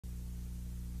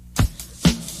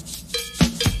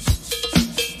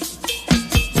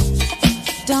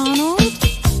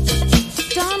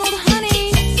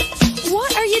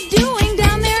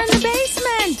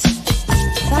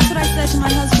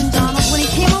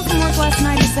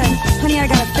said, honey, I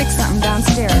gotta fix something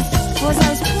downstairs. Well, as I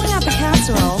was pulling out the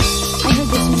casserole, I heard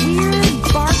this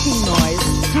weird barking noise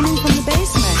coming from the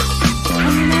basement.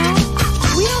 And you know,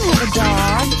 we don't have a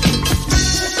dog.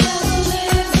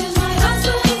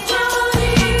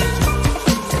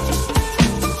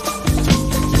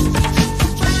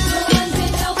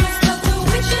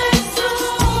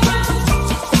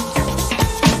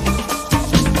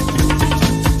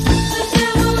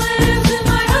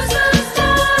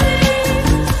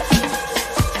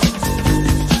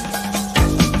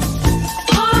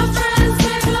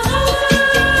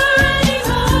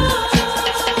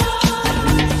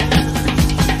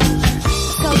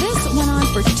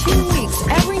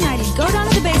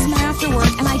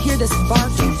 This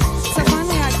barking. So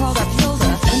finally I called up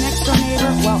Hilda, the next door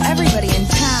neighbor. Well, everybody in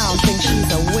town thinks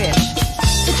she's a witch.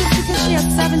 But just because she has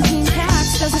 17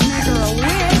 cats doesn't make her a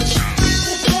witch.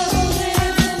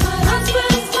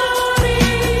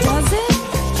 Was it?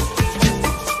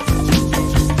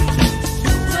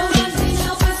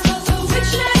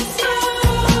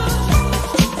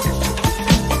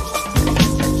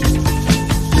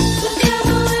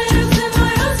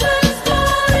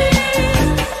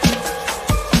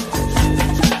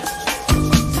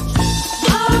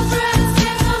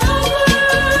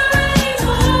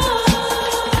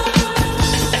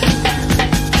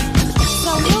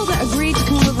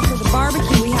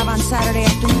 Saturday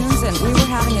afternoons, and we were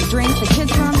having a drink, the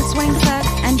kids were on the swing set,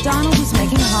 and Donald was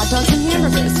making hot dogs and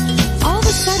hamburgers. All of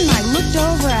a sudden, I looked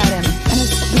over at him, and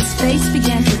his face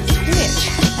began to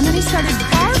twitch, and then he started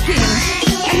barking,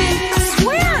 and then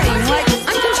swearing, like,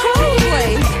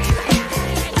 uncontrollably.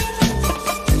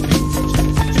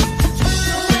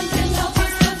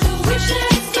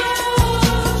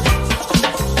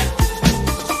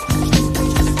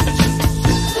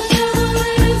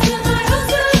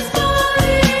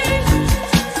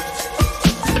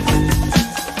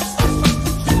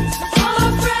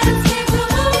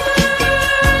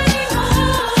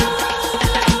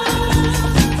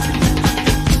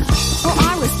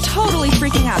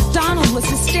 Donald was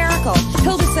hysterical.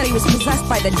 Hilda said he was possessed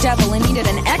by the devil and needed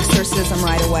an exorcism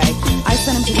right away. I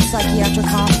sent him to the psychiatric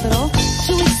hospital.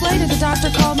 2 weeks later, the doctor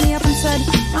called me up and said,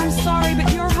 I'm sorry,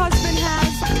 but your husband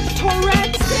has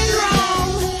Tourette's syndrome.